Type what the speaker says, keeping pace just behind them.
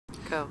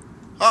Go.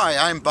 Hi,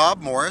 I'm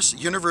Bob Morris,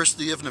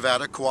 University of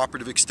Nevada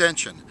Cooperative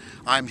Extension.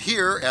 I'm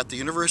here at the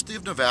University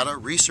of Nevada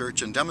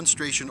Research and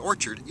Demonstration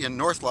Orchard in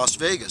North Las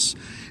Vegas,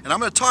 and I'm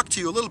going to talk to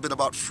you a little bit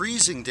about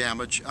freezing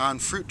damage on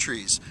fruit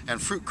trees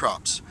and fruit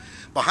crops.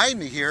 Behind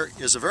me here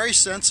is a very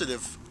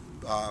sensitive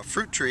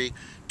fruit tree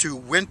to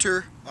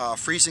winter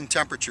freezing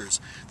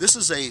temperatures. This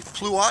is a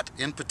pluot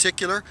in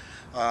particular.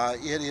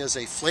 It is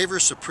a Flavor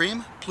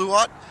Supreme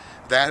pluot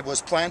that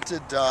was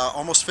planted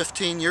almost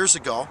 15 years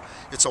ago.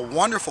 It's a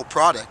wonderful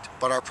product,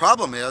 but our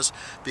problem is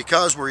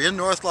because we're in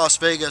North Las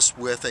Vegas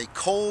with a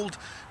cold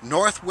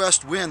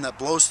northwest wind that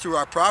blows through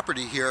our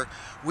property here,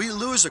 we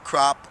lose a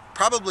crop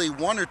probably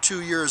 1 or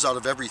 2 years out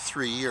of every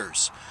 3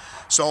 years.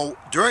 So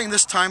during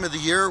this time of the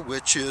year,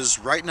 which is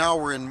right now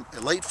we're in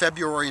late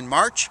February and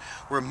March,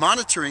 we're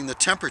monitoring the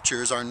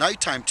temperatures, our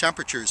nighttime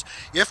temperatures.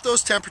 If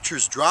those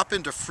temperatures drop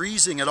into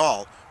freezing at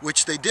all,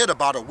 which they did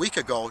about a week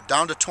ago,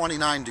 down to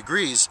 29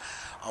 degrees,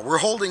 we're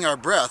holding our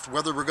breath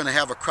whether we're going to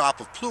have a crop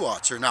of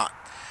pluots or not.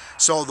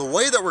 So the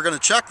way that we're going to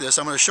check this,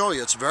 I'm going to show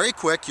you. It's very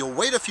quick. You'll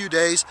wait a few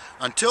days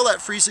until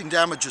that freezing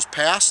damage is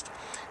passed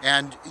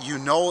and you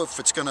know if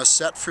it's going to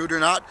set fruit or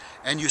not,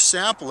 and you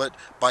sample it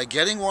by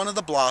getting one of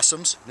the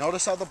blossoms.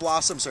 Notice how the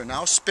blossoms are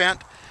now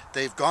spent.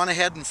 They've gone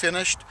ahead and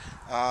finished.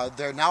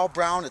 They're now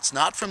brown. It's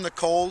not from the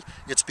cold.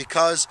 It's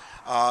because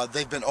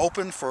they've been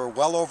open for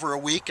well over a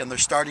week and they're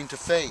starting to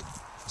fade.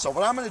 So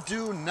what I'm going to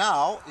do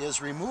now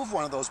is remove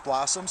one of those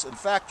blossoms. In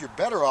fact, you're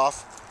better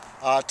off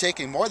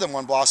taking more than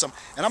one blossom,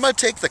 and I'm going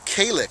to take the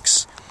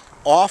calyx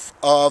off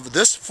of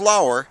this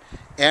flower,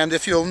 and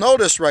if you'll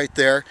notice right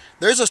there,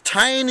 there's a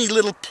tiny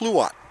little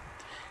pluot,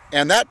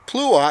 and that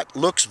pluot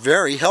looks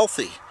very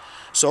healthy.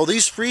 So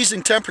these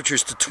freezing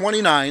temperatures to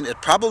 29,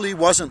 it probably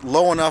wasn't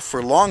low enough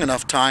for long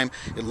enough time.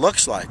 It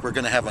looks like we're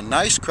going to have a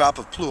nice crop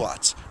of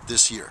pluots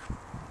this year.